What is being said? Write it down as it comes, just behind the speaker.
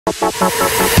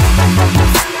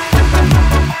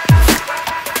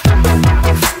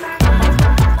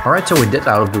Alright, so with that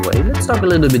out of the way, let's talk a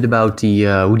little bit about the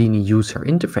Houdini user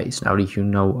interface now that you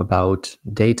know about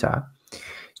data. So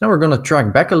now we're going to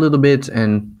track back a little bit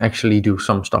and actually do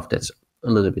some stuff that's a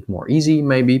little bit more easy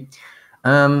maybe.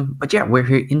 But yeah, we're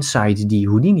here inside the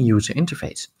Houdini user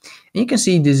interface. And you can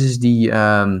see this is the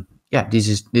this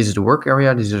is the work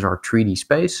area, this is our 3D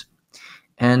space.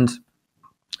 And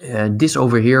this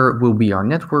over here will be our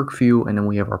network view, and then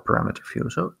we have our parameter view.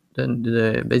 So then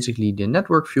basically the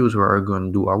network view is where we're going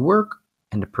to do our work,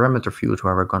 and the parameter view is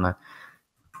where we're going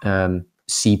to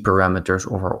see parameters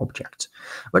of our objects.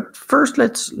 But first,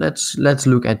 let's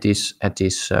look at this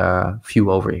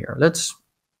view over here. Let's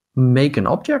make an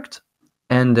object,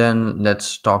 and then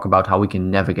let's talk about how we can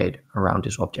navigate around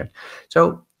this object.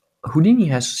 So Houdini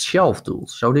has shelf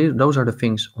tools. So those are the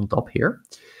things on top here.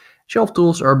 Shelf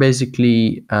tools are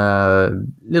basically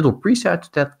little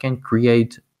presets that can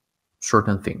create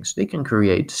certain things. They can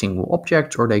create single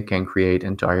objects, or they can create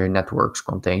entire networks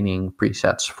containing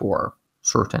presets for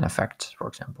certain effects, for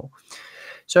example.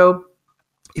 So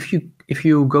if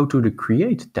you go to the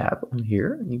Create tab on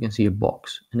here, you can see a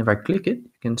box, and if I click it,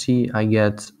 you can see I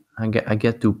get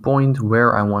to point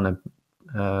where I want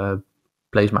to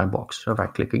place my box. So if I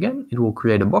click again, it will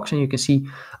create a box, and you can see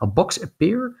a box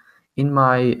appear in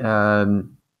my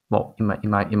in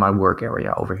my work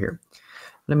area over here.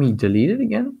 Let me delete it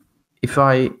again.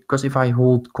 Because if I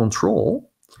hold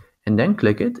Control and then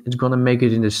click it, it's gonna make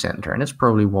it in the center, and that's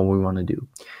probably what we want to do.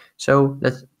 So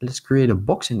let's create a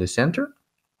box in the center,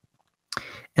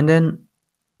 and then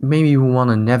maybe we want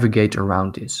to navigate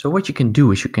around this. So what you can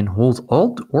do is you can hold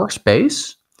Alt or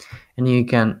Space, and you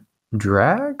can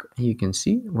drag, and you can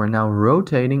see we're now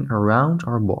rotating around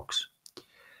our box.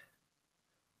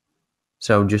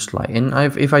 So just like, and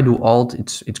if I do Alt,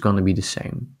 it's going to be the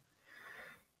same.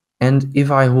 And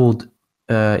if I hold,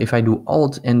 if I do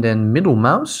Alt and then middle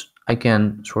mouse, I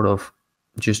can sort of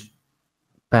just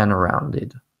pan around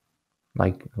it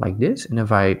like this. And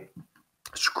if I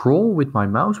scroll with my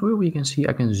mouse wheel, you can see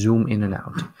I can zoom in and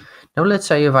out. Now let's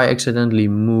say if I accidentally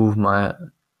move my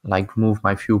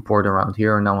viewport around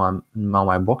here, and now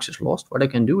my box is lost. What I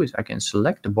can do is I can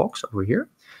select the box over here,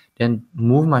 then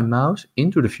move my mouse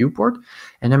into the viewport,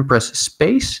 and then press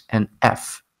Space and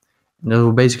F. And that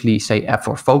will basically say F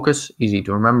for focus, easy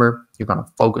to remember. You're going to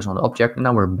focus on the object, and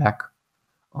now we're back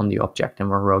on the object and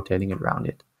we're rotating it around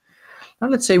it. Now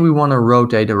let's say we want to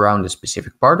rotate around a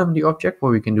specific part of the object.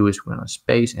 What we can do is we're going to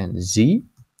Space and Z,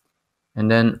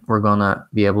 and then we're going to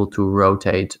be able to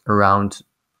rotate around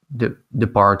the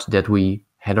part that we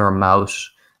had our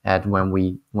mouse at when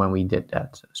we did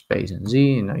that. So Space and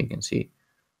Z, and now you can see,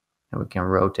 and we can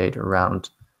rotate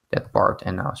around that part,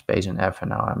 and now Space and F,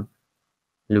 and now I'm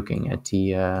looking at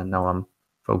the now I'm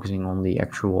focusing on the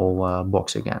actual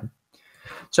box again.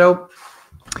 So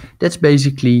that's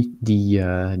basically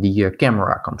the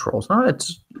camera controls. Now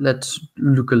let's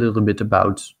look a little bit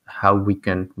about how we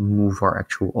can move our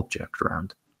actual object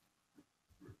around.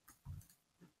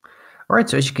 All right,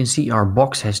 so as you can see, our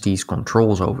box has these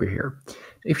controls over here.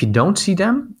 If you don't see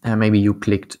them, maybe you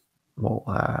clicked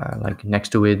like next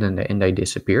to it and they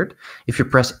disappeared. If you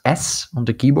press S on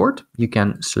the keyboard, you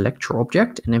can select your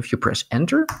object, and if you press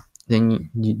Enter, then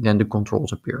the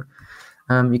controls appear.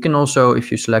 You can also,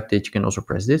 if you select it, you can also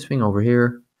press this thing over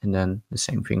here, and then the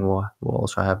same thing will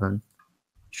also happen.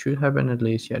 Should happen at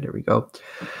least. Yeah, there we go.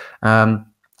 So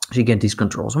you get these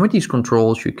controls, and with these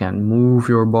controls, you can move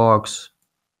your box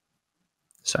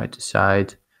side to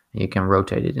side, and you can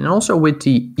rotate it. And also with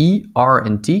the E, R,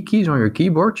 and T keys on your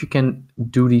keyboard, you can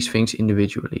do these things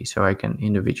individually. So I can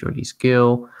individually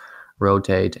scale,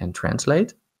 rotate, and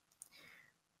translate.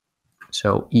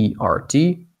 So E, R,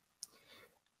 T.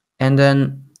 And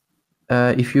then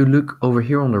if you look over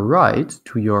here on the right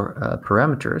to your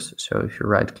parameters, so if you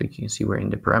right click, you can see we're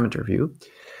in the parameter view.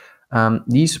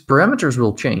 These parameters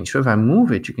will change. So if I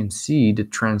move it, you can see the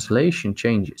translation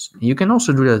changes. You can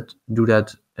also do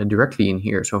that directly in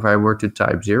here. So if I were to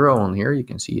type 0 on here, you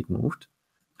can see it moved.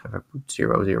 So if I put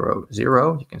 0, 0,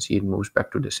 0, you can see it moves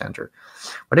back to the center.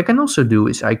 What I can also do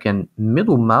is I can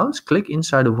middle mouse click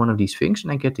inside of one of these things,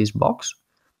 and I get this box,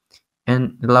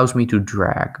 and it allows me to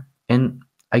drag. And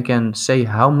I can say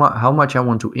how much I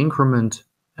want to increment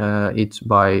it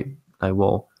by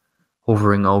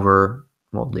hovering over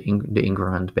the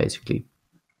increment basically.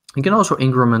 You can also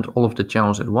increment all of the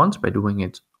channels at once by doing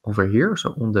it over here,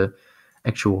 so on the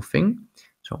actual thing.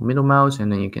 So middle mouse,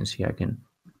 and then you can see I can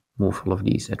move all of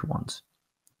these at once.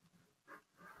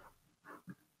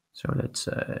 So let's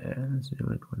do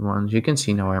it at once. You can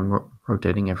see now I'm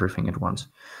rotating everything at once.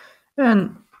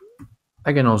 And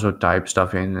I can also type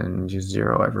stuff in and just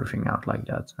zero everything out like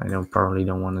that. I probably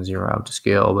don't want to zero out the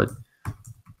scale, but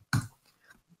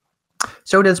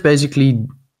so that's basically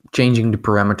changing the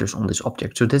parameters on this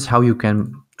object. So that's how you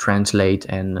can translate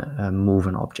and move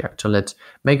an object. So let's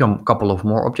make a couple of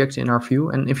more objects in our view.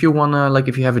 And if you wanna, like,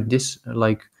 if you have this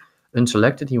like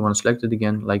unselected, you want to select it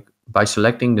again, like by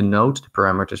selecting the node, the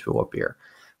parameters will appear.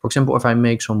 For example, if I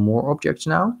make some more objects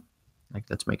now, like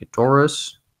let's make a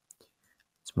torus.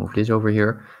 Let's move this over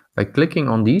here. By clicking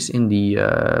on these in the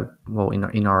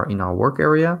in our work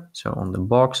area, so on the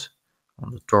box,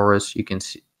 on the torus, you can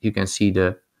see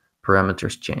the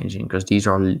parameters changing, because these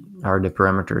are the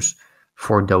parameters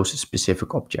for those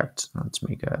specific objects. Let's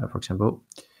make a, for example,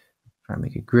 if I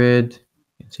make a grid,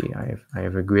 you can see I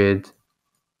have a grid.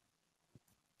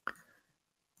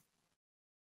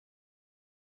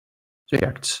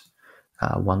 Objects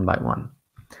one by one.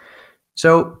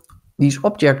 So these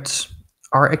objects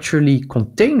are actually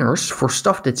containers for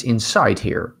stuff that's inside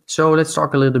here. So let's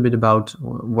talk a little bit about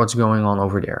what's going on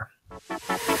over there.